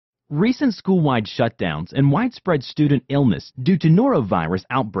Recent school-wide shutdowns and widespread student illness due to norovirus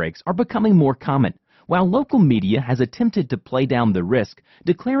outbreaks are becoming more common. While local media has attempted to play down the risk,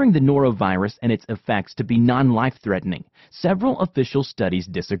 declaring the norovirus and its effects to be non-life-threatening, several official studies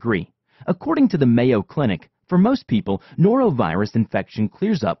disagree. According to the Mayo Clinic, for most people, norovirus infection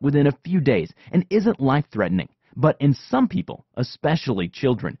clears up within a few days and isn't life-threatening. But in some people, especially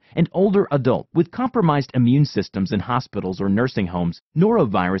children and older adults with compromised immune systems in hospitals or nursing homes,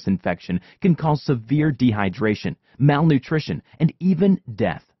 norovirus infection can cause severe dehydration, malnutrition, and even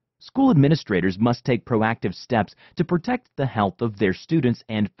death. School administrators must take proactive steps to protect the health of their students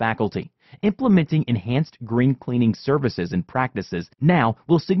and faculty. Implementing enhanced green cleaning services and practices now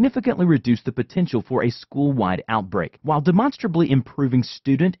will significantly reduce the potential for a school-wide outbreak, while demonstrably improving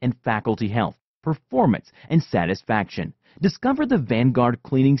student and faculty health, performance, and satisfaction. Discover the Vanguard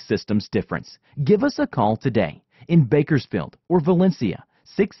cleaning system's difference. Give us a call today in Bakersfield or Valencia,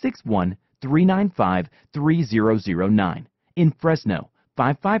 661-395-3009. In Fresno,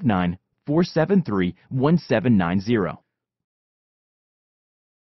 559-473-1790.